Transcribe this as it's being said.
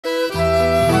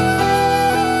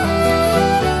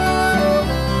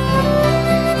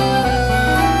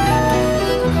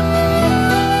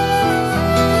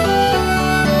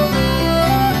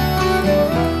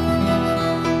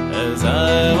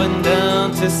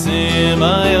see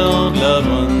my old love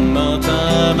one more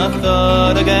time, I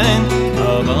thought again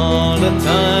of all the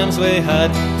times we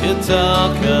had to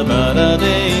talk about our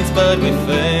dates, but we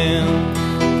failed.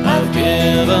 I've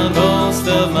given most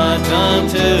of my time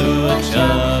to a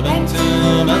job and to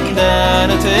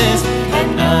mundanities, and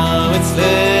now it's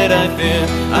late, I fear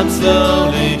I'm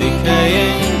slowly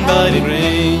decaying by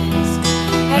degrees.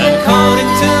 And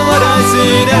according to what I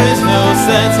see, there is no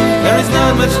sense, there is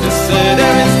not much to say,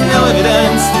 there is no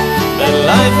evidence that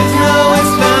life is no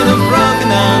wasteland of broken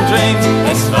down dreams,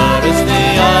 as far as the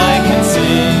eye can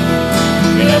see.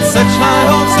 We had such high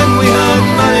hopes and we had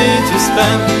money to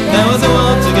spend. There was a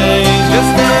war to gauge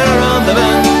just there around the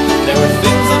bend. There were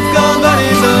fields of gold,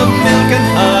 bodies of milk and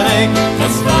honey,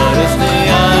 as far as the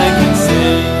eye can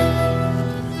see.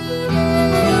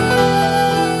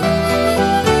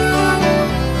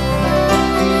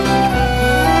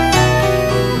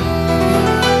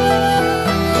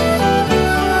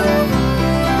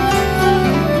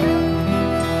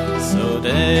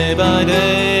 Day by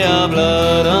day, our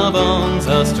blood, our bones,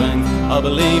 our strength, our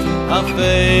belief, our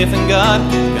faith in God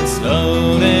gets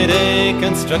slowly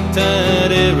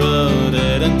deconstructed,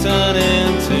 eroded and turned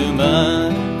into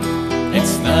mud.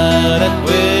 It's not that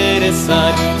we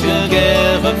decide to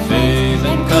give up faith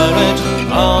and courage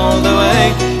all the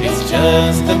way, it's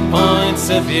just the points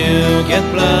of view get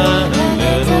blurred a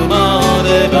little more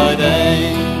day by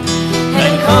day.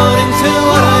 And according to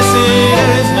what I see,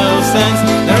 there is no sense,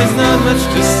 there is not much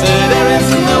to say, there is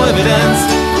no evidence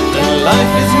that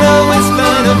life is no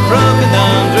wasteland of broken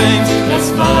down dreams, as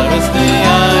far as the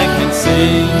eye can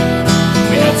see.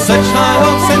 We had such high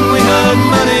hopes and we had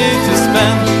money to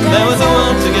spend. There was a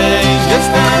war to gauge just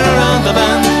there around the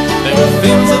bend. There were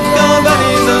fields of gold,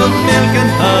 bodies of milk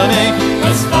and honey,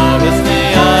 as far as the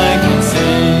eye can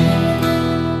see.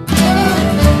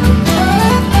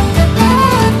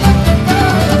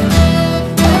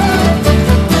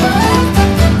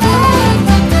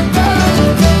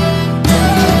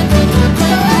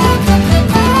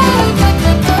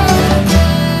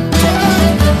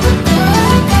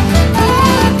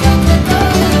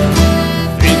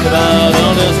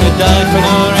 Died for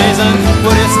no reason,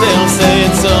 would you still say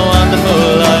it's a wonderful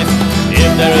life? If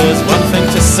there is one thing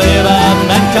to say about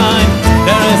mankind,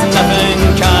 there is nothing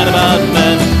kind about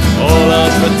men. Oh Lord,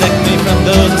 protect me from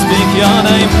those who speak your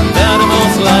name, they're the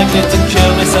most likely to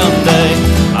kill me someday.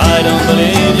 I don't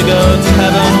believe you go to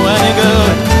heaven when you're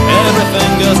good,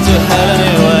 everything goes to hell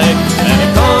anyway. And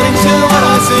according to what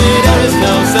I see, there is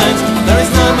no sense, there is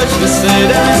not much to say,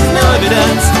 there is no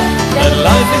evidence that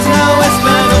life is no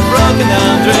wasteland of broken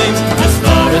down dreams, as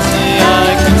far as the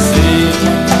eye can see.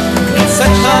 It's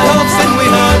such high hopes and we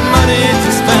had money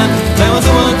to spend. There was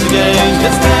a war to gauge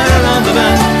just there around the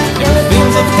bend. There were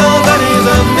fields of gold, bodies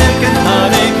of milk and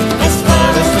honey, as far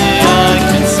as the eye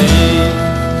can see.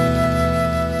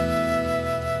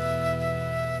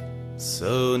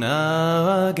 So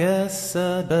now I guess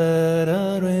I'd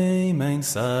better remain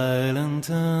silent,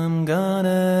 I'm gone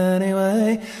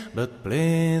anyway. But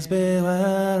please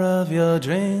beware of your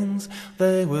dreams,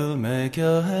 they will make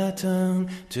your hair turn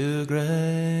to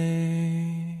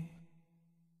grey.